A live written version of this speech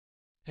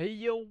Hey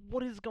yo,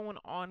 what is going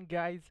on,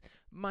 guys?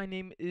 My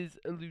name is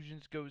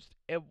Illusions Ghost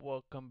and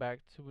welcome back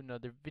to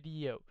another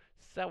video.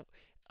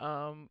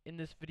 In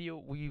this video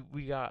we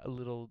got a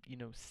little,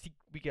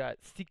 we got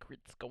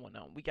secrets going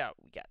on. We got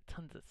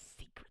tons of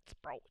secrets,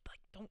 bro.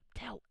 Like, don't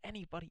tell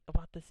anybody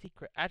about the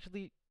secret.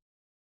 Actually,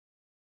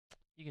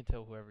 you can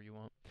tell whoever you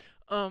want.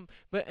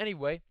 But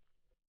anyway,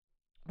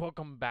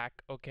 welcome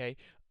back, okay?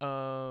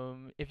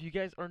 If you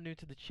guys are new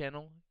to the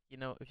channel,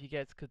 if you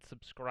guys could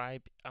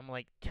subscribe, I'm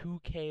like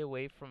 2K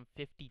away from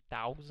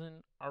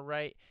 50,000,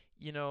 alright?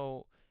 You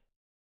know,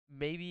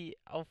 maybe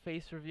I'll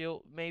face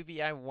reveal,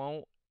 maybe I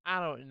won't. I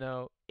don't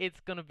know.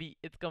 It's gonna be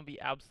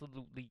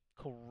absolutely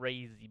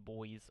crazy,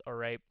 boys,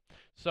 alright?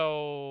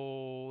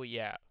 So,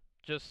 yeah,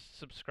 just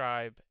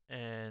subscribe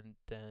and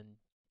then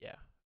yeah.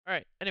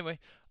 Alright, anyway,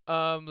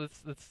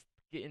 let's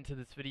get into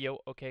this video,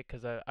 okay?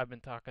 Because I've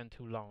been talking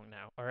too long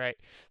now. All right.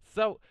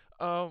 So,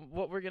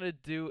 what we're gonna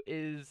do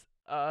is,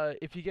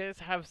 if you guys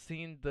have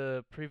seen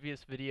the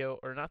previous video,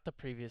 or not the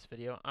previous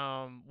video,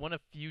 one of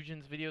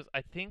Fusion's videos.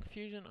 I think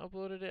Fusion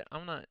uploaded it.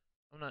 I'm not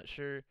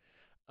sure.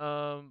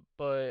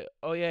 But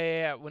oh yeah, yeah,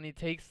 yeah. When he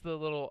takes the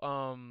little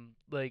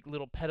like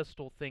little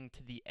pedestal thing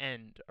to the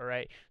end. All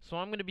right. So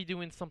I'm gonna be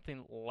doing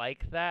something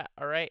like that.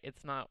 All right.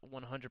 It's not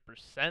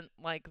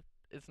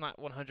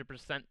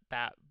 100%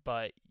 that,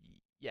 but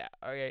yeah.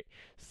 Okay.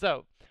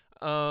 So,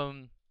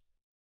 um,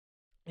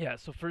 yeah.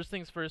 So first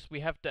things first, we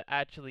have to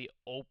actually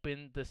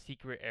open the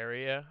secret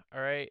area.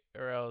 All right,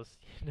 or else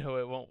it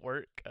won't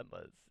work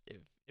unless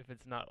if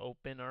it's not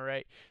open. All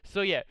right.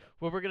 So yeah,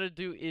 what we're gonna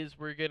do is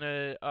we're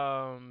gonna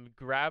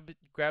grab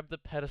the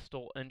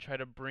pedestal and try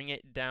to bring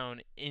it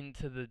down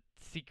into the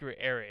secret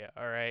area.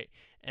 All right,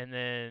 and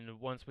then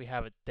once we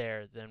have it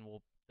there, then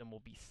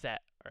we'll be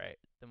set. All right,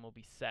 then we'll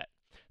be set.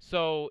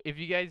 So if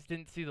you guys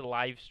didn't see the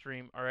live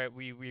stream, all right,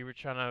 we were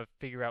trying to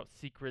figure out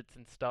secrets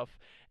and stuff,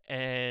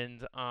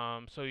 and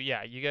so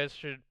yeah, you guys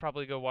should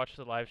probably go watch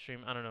the live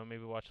stream. I don't know,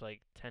 maybe watch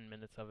like 10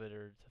 minutes of it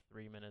or to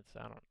 3 minutes.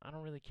 I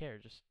don't really care.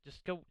 Just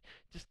go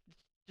just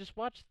just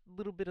watch a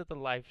little bit of the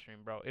live stream,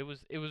 bro. It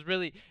was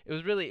really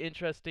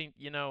interesting,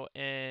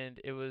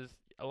 and it was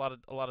a lot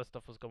of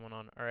stuff was going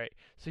on. All right.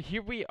 So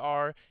here we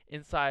are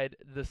inside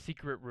the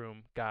secret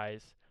room,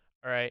 guys.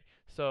 All right.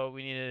 So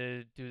we need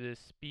to do this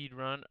speed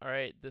run. All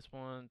right. This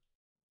one,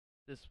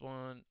 this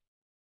one,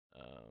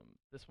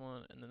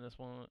 and then this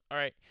one. All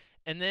right.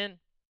 And then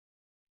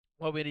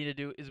what we need to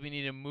do is we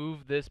need to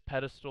move this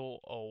pedestal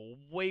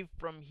away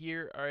from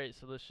here. All right,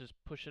 so let's just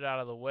push it out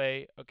of the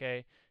way.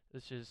 Okay,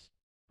 let's just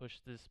push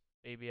this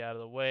baby out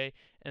of the way,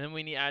 and then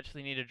we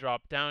actually need to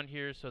drop down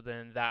here, so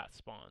then that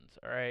spawns.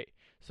 All right,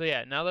 so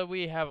yeah, now that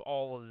we have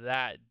all of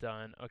that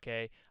done,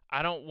 okay,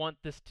 I don't want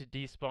this to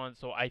despawn,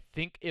 so I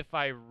think if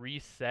I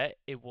reset,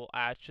 it will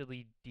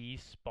actually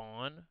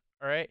despawn.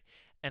 All right,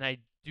 and I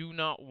do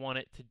not want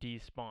it to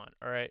despawn.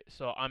 All right,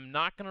 so I'm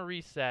not gonna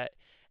reset,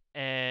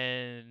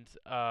 and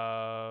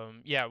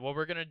yeah, what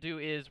we're gonna do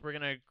is we're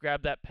gonna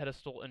grab that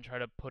pedestal and try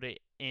to put it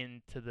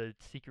into the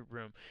secret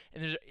room.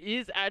 And there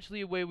is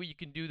actually a way where you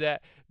can do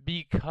that,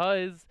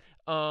 because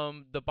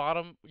the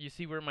bottom, you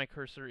see where my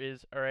cursor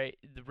is, all right,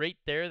 right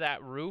there,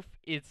 that roof,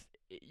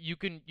 you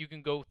can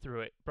go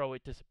through it, bro.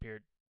 It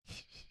disappeared.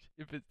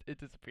 It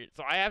disappeared.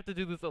 So I have to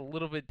do this a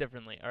little bit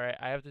differently. All right,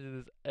 I have to do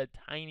this a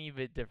tiny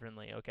bit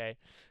differently. Okay,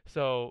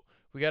 so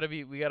we gotta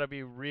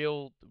be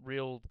real,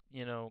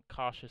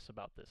 cautious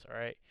about this. All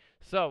right.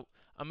 So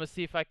I'm gonna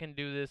see if I can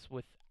do this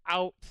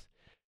without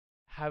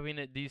having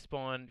it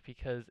despawn,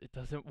 because it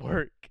doesn't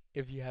work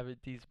if you have it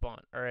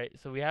despawn. All right.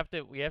 So we have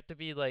to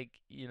be like,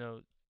 we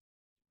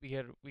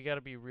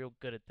gotta be real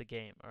good at the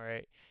game. All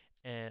right.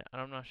 And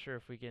I'm not sure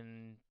if we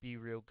can be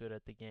real good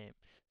at the game.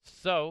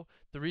 So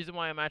the reason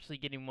why I'm actually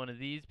getting one of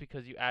these,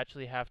 because you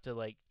actually have to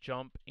like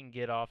jump and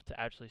get off to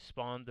actually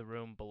spawn the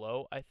room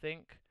below, I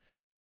think.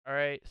 All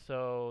right,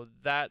 so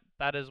that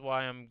is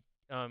why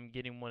I'm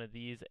getting one of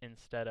these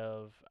instead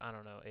of, I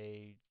don't know,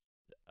 a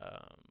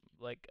um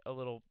like a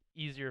little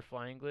easier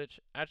flying glitch.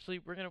 Actually,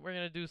 we're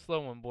gonna do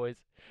slow one, boys.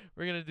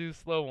 We're gonna do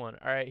slow one.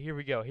 All right, here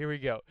we go. Here we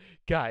go,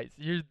 guys.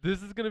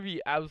 This is gonna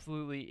be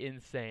absolutely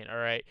insane. All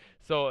right,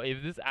 so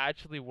if this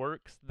actually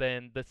works,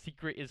 then the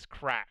secret is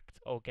cracked.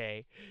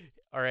 Okay,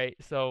 all right,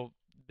 so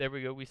there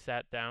we go. We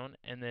sat down,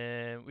 and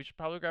then we should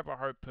probably grab a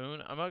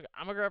harpoon. I'm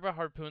gonna grab a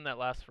harpoon that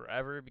lasts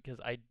forever, because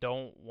I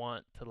don't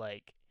want to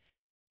like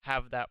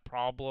have that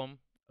problem.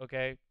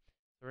 Okay,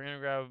 so we're gonna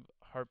grab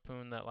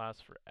harpoon that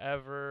lasts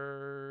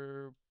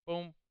forever.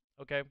 Boom.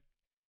 Okay,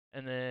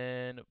 and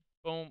then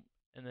boom,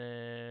 and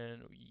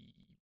then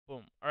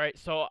boom. All right,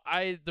 so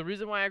the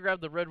reason why I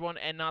grabbed the red one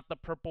and not the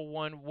purple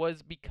one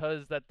was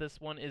because that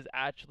this one is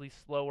actually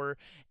slower,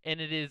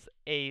 and it is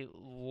a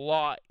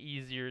lot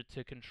easier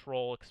to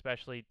control,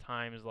 especially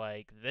times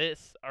like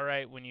this. All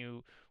right, when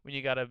you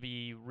gotta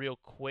be real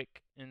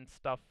quick and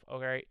stuff. All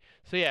right,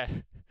 so yeah,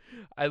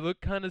 I look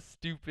kind of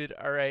stupid.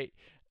 All right.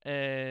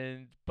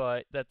 And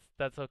but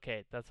that's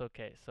okay. That's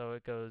okay. So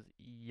it goes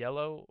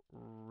yellow,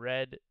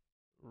 red,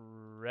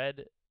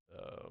 red,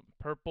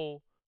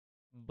 purple,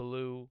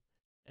 blue,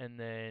 and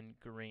then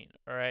green.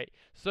 All right.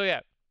 So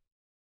yeah,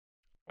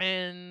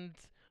 and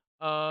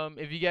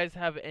if you guys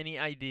have any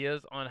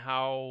ideas on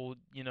how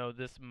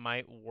this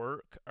might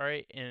work, all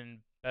right, and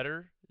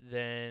better,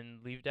 then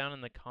leave down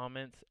in the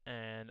comments,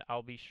 and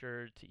I'll be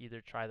sure to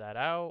either try that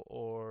out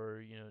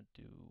or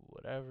do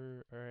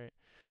whatever. All right.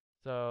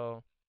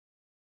 So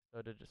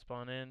did it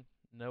spawn in?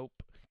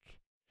 Nope.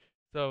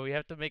 So we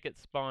have to make it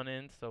spawn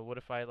in. So what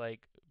if I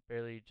like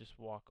barely just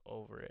walk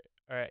over it?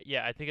 All right,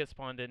 yeah, I think it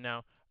spawned in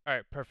now. All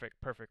right, perfect,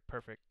 perfect,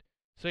 perfect.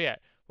 So yeah,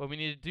 what we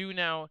need to do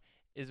now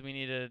is we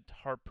need to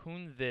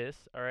harpoon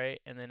this, all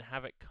right, and then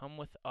have it come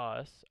with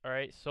us. All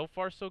right, so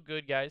far so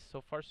good, guys.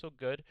 So far so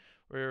good.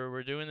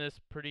 We're doing this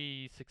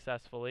pretty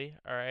successfully.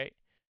 All right.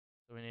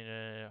 So we need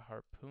a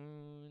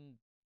harpoon.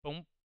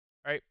 Boom.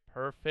 All right,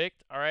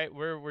 perfect. All right,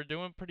 we're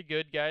doing pretty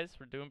good, guys.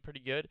 We're doing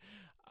pretty good.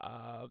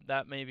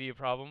 That may be a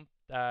problem.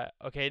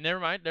 Okay, never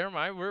mind, never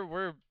mind.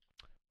 We're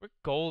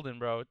golden,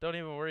 bro. Don't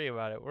even worry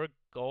about it. We're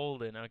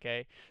golden,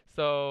 okay?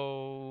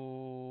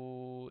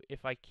 So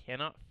if I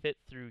cannot fit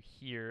through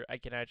here, I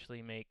can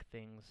actually make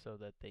things so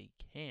that they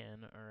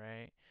can, all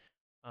right?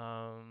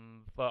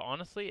 But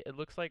honestly, it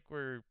looks like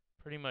we're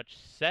pretty much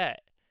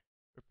set.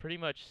 We're pretty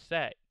much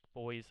set,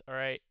 boys. All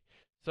right.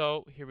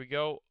 So here we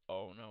go.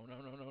 Oh no,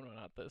 no, no, no, no,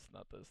 not this,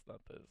 not this, not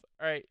this.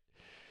 All right.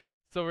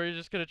 So we're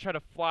just gonna try to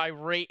fly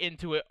right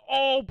into it.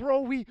 Oh,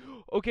 bro,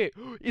 okay.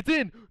 It's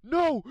in.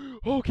 No.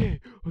 Okay.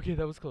 Okay,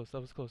 that was close.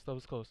 That was close. That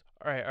was close.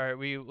 All right.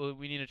 We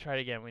need to try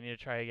it again. We need to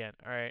try again.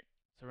 All right.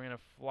 So we're gonna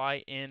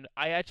fly in.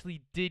 I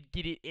actually did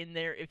get it in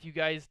there. If you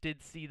guys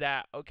did see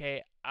that,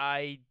 okay,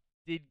 I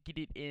did get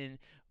it in,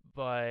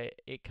 but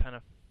it kind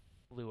of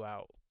flew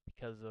out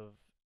because of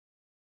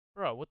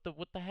bro. What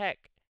the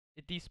heck?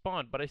 It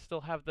despawned, but I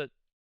still have the.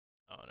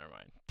 Oh, never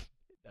mind.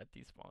 That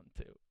despawned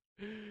too.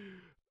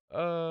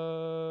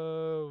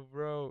 Oh,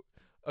 bro.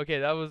 Okay,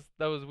 that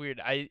was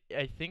weird. I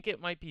think it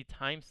might be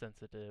time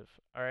sensitive.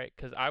 All right,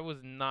 cuz I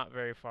was not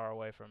very far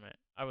away from it.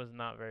 I was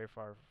not very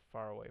far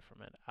away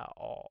from it at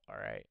all. All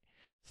right.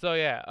 So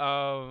yeah,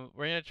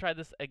 we're going to try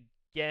this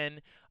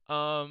again.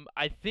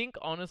 I think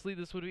honestly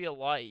this would be a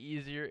lot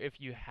easier if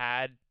you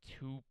had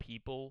two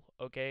people,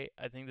 okay?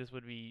 I think this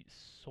would be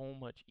so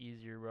much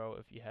easier, bro,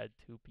 if you had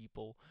two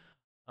people.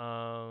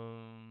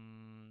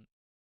 Um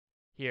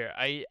Here,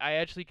 I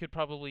actually could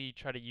probably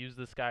try to use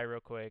this guy real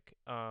quick.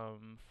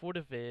 For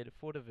the vid,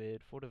 for the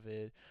vid, for the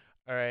vid.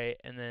 All right,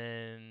 and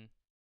then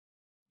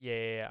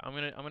yeah. I'm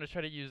gonna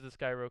try to use this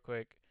guy real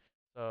quick.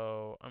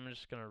 So I'm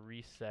just gonna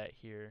reset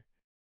here.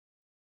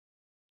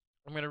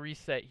 I'm gonna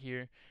reset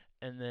here,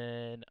 and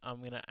then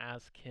I'm gonna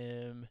ask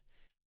him,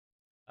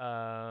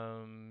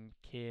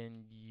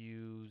 can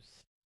you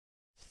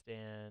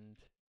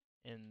stand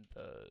in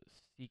the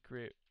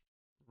secret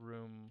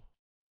room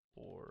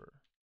for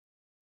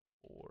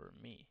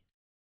me?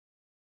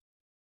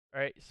 All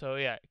right, so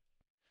yeah,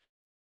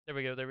 there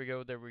we go, there we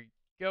go, there we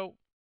go.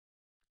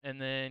 And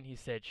then he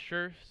said,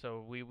 sure.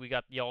 So we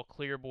got the all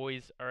clear,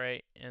 boys. All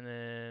right. And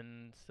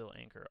then still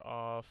anchor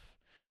off.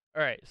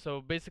 All right.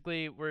 So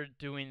basically, we're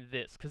doing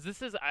this because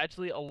this is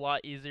actually a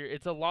lot easier.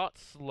 It's a lot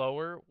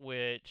slower,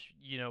 which,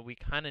 we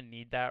kind of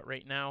need that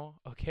right now.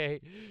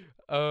 Okay.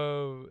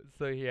 So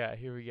yeah,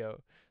 here we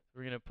go.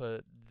 We're going to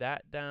put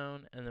that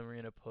down, and then we're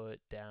going to put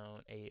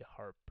down a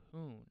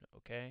harpoon.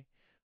 Okay.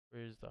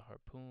 Where's the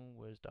harpoon?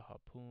 Where's the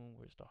harpoon?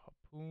 Where's the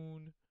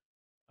harpoon?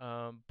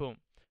 Boom.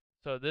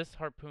 So this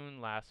harpoon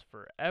lasts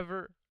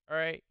forever. All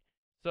right.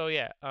 So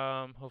yeah.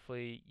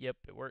 Hopefully, yep,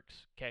 it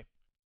works. Okay.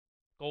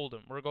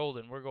 Golden. We're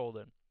golden. We're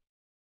golden.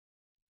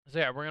 So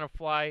yeah, we're gonna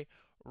fly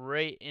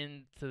right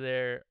into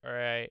there. All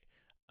right.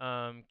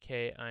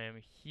 Okay, I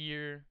am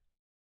here.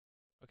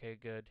 Okay,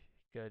 good.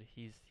 Good.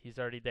 He's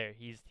already there.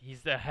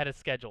 He's ahead of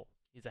schedule.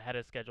 He's ahead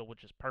of schedule,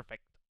 which is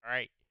perfect. All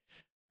right.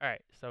 All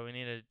right. So we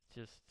need to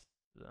just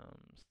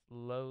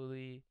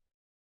slowly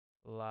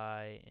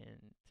fly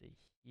into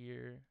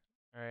here.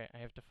 All right, I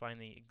have to find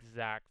the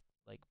exact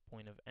like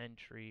point of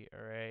entry.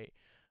 All right.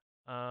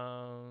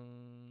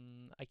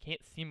 I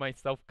can't see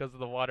myself because of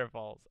the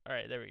waterfalls. All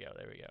right, there we go.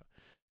 There we go.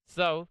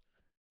 So,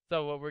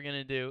 what we're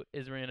gonna do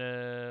is we're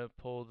gonna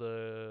pull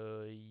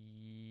the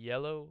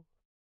yellow,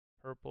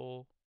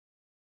 purple,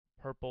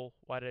 purple.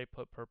 Why did I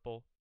put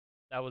purple?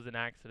 That was an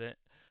accident.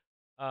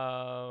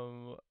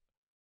 Um,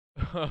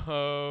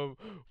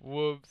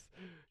 whoops.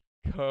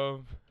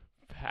 Come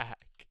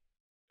back.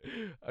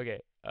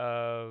 Okay.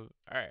 All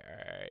right.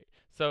 All right.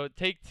 So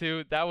take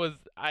two. That was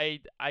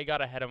I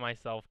got ahead of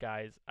myself,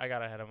 guys. I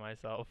got ahead of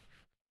myself.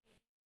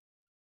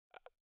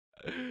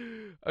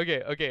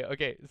 Okay. Okay.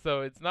 Okay.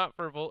 So it's not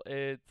purple.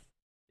 It's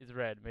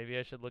red. Maybe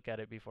I should look at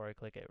it before I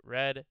click it.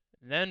 Red,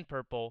 then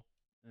purple,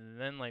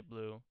 then light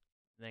blue,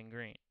 then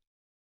green.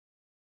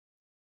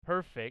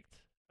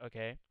 Perfect.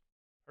 Okay.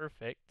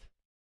 Perfect.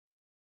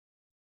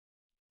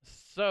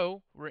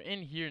 So we're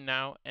in here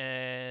now,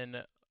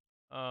 and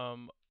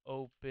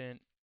open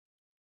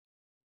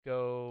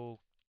go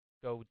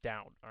go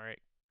down. All right,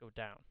 go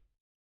down.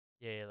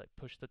 Yeah, like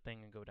push the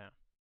thing and go down.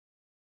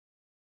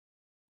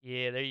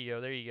 Yeah, there you go.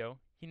 There you go.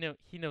 He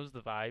knows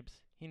the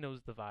vibes. He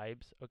knows the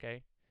vibes.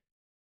 Okay.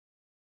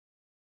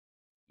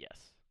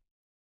 Yes.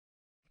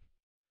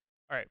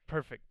 All right,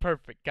 perfect,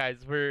 perfect,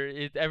 guys.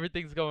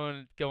 Everything's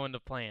going to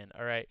plan.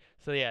 All right.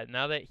 So yeah,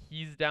 now that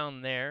he's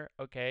down there,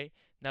 okay.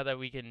 Now that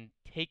we can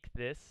take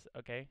this,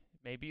 okay.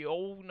 Maybe.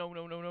 Oh no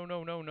no no no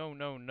no no no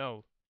no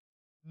no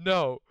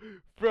no,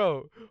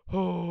 bro.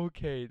 Oh,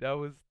 okay, that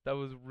was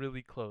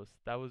really close.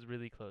 That was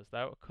really close.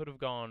 That could have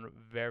gone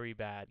very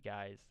bad,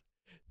 guys.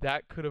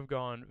 That could have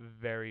gone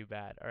very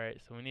bad. All right,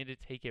 so we need to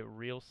take it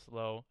real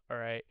slow. All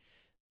right.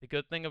 The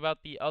good thing about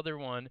the other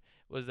one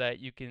was that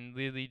you can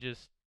literally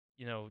just,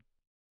 you know,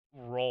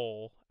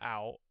 roll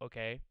out,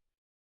 okay?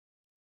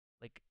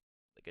 Like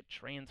like a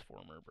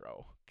transformer,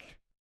 bro.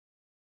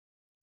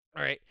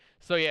 All right.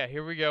 So yeah,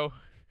 here we go.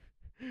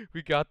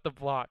 We got the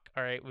block.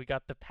 All right, we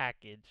got the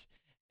package.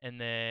 And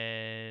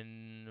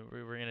then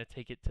we're going to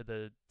take it to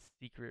the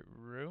secret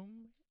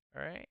room.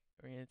 All right?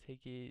 We're going to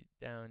take it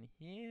down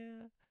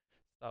here.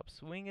 Stop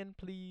swinging,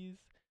 please.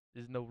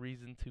 There's no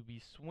reason to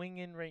be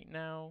swinging right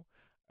now.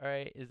 All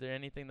right, is there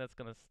anything that's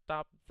going to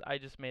stop? I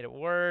just made it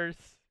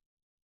worse.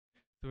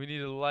 So we need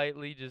to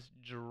lightly just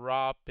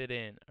drop it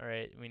in. All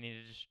right, we need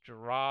to just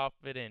drop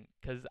it in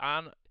cuz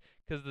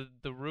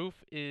the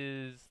roof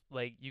is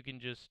like you can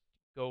just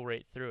go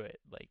right through it.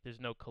 Like there's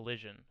no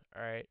collision.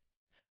 All right.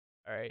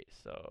 All right.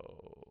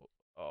 So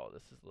oh,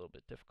 this is a little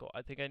bit difficult.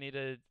 I think I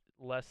needed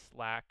less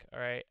slack. All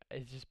right.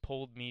 It just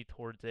pulled me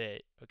towards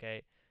it.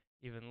 Okay.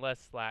 Even less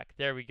slack.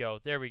 There we go.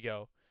 There we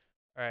go.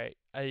 All right.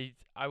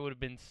 I would have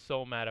been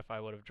so mad if I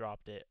would have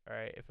dropped it. All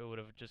right. If it would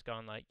have just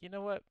gone like, "You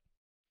know what?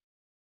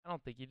 I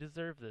don't think you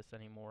deserve this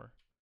anymore."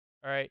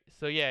 All right.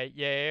 So yeah.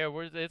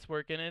 It's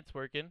working. It's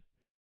working.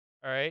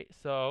 All right.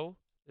 So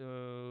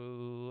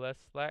less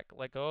slack.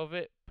 Let go of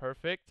it.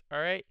 Perfect. All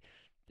right.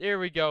 There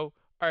we go.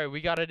 All right.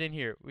 We got it in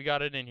here. We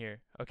got it in here.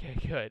 Okay.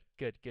 Good.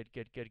 Good. Good.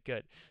 Good. Good.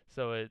 Good.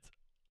 So it's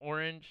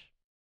orange,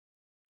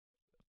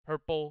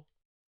 purple,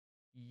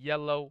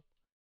 yellow,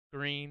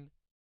 green,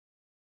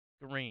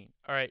 green.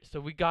 All right. So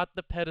we got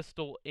the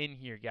pedestal in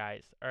here,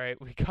 guys. All right.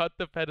 We got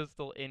the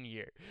pedestal in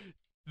here.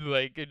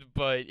 Like,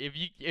 but if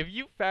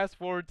you fast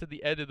forward to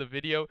the end of the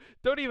video,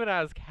 don't even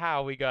ask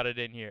how we got it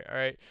in here. All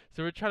right,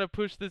 so we're trying to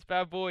push this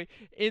bad boy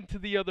into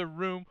the other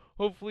room.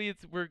 Hopefully,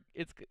 it's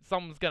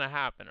something's gonna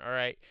happen. All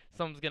right,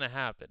 something's gonna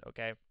happen.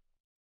 Okay.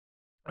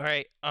 All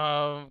right.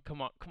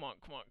 Come on, come on,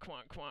 come on, come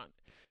on, come on.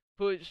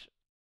 Push,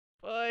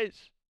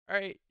 push. All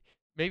right.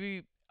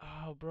 Maybe.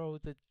 Oh, bro,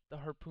 the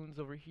harpoon's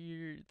over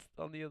here. It's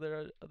on the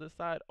other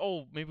side.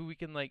 Oh, maybe we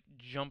can like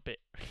jump it.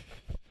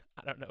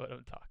 I don't know what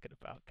I'm talking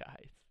about,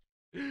 guys.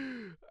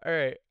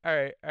 Alright,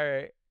 alright,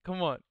 alright.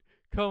 Come on.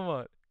 Come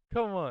on.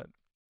 Come on.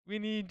 We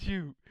need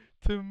you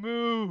to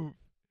move.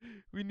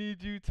 We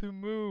need you to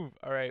move.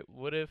 Alright,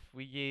 what if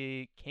we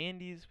get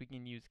candies? We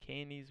can use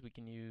candies. We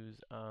can use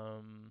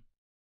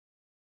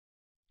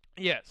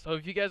yeah, so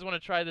if you guys want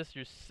to try this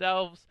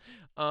yourselves,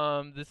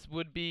 this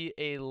would be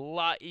a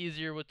lot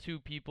easier with two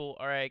people,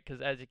 all right?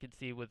 Because as you can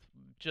see, with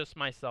just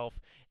myself,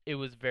 it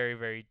was very,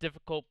 very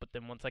difficult. But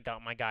then once I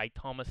got my guy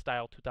Thomas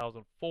Style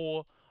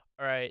 2004,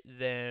 all right,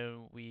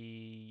 then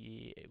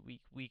we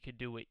could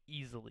do it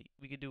easily.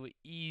 We could do it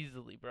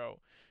easily,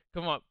 bro.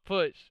 Come on,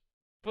 push,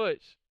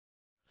 push.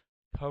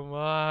 Come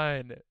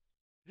on.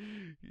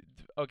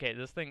 Okay,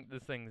 this thing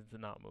is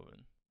not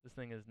moving. This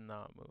thing is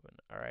not moving.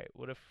 All right,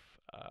 what if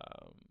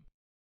um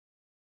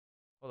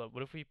hold up.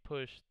 What if we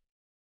push?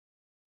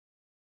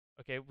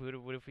 Okay.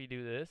 What if we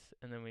do this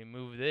and then we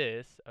move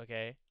this?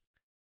 Okay.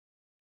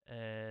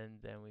 And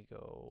then we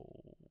go.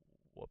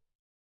 Whoop.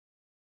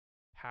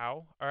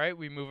 How? All right.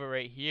 We move it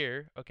right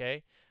here.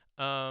 Okay.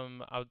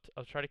 I'll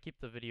try to keep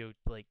the video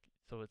like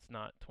so it's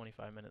not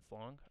 25 minutes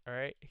long. All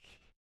right.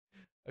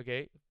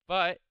 Okay.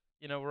 But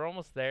we're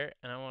almost there,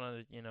 and I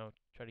want to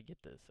try to get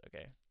this.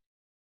 Okay.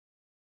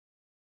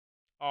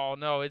 Oh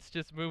no, it's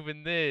just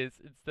moving this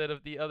instead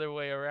of the other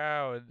way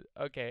around.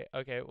 Okay.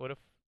 Okay. What if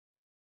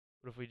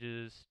we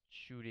just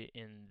shoot it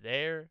in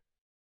there?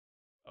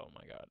 Oh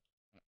my god.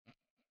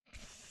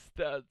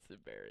 That's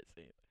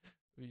embarrassing.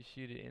 We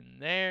shoot it in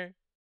there,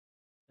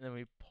 and then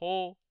we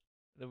pull,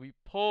 and then we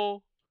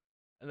pull,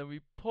 and then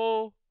we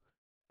pull,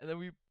 and then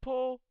we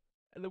pull,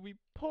 and then we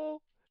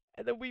pull,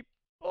 and then we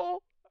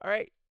pull.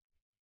 Alright.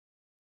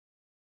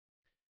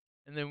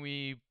 And then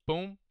we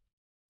boom.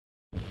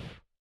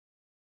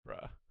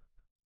 Bruh.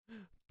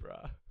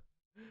 Bruh.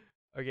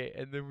 Okay,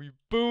 and then we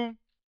boom.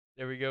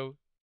 There we go.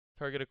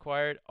 Target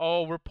acquired.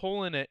 Oh, we're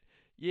pulling it.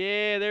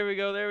 Yeah, there we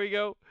go. There we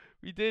go.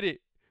 We did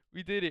it.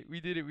 We did it. We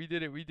did it. We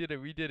did it. We did it.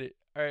 We did it.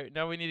 All right,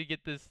 now we need to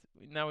get this.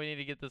 Now we need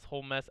to get this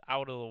whole mess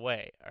out of the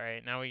way. All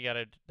right, now we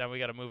gotta. Now we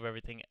gotta move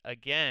everything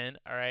again.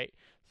 All right,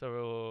 so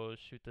we'll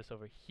shoot this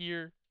over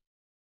here.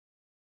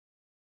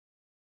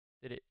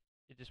 Did it?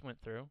 It just went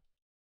through.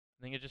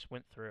 I think it just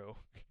went through.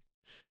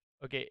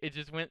 Okay, it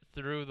just went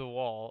through the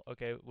wall.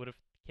 Okay, what if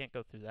can't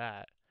go through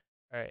that?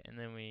 All right, and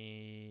then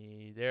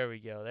we. There we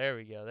go. There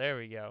we go. There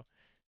we go.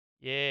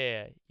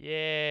 Yeah,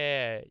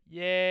 yeah,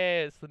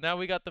 yeah. So now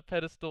we got the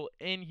pedestal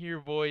in here,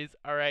 boys.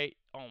 All right.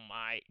 Oh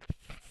my.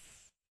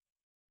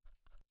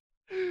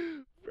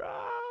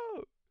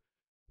 Bro,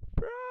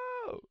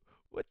 bro,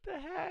 what the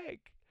heck?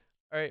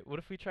 All right, what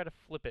if we try to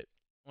flip it?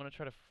 I want to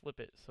try to flip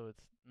it so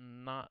it's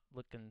not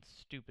looking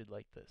stupid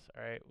like this.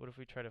 All right, what if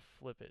we try to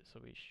flip it so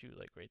we shoot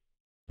like right?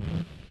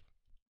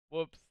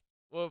 Whoops,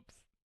 whoops.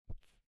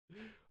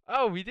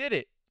 Oh, we did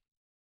it.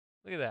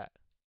 Look at that.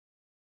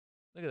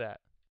 Look at that.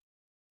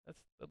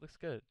 That looks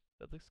good.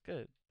 That looks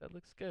good. That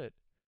looks good.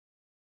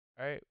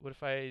 All right. What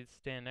if I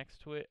stand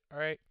next to it? All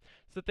right.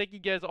 So thank you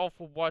guys all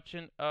for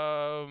watching.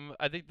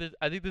 I think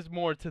there's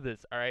more to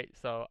this. All right.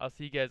 So I'll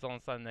see you guys all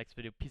inside the next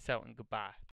video. Peace out and goodbye.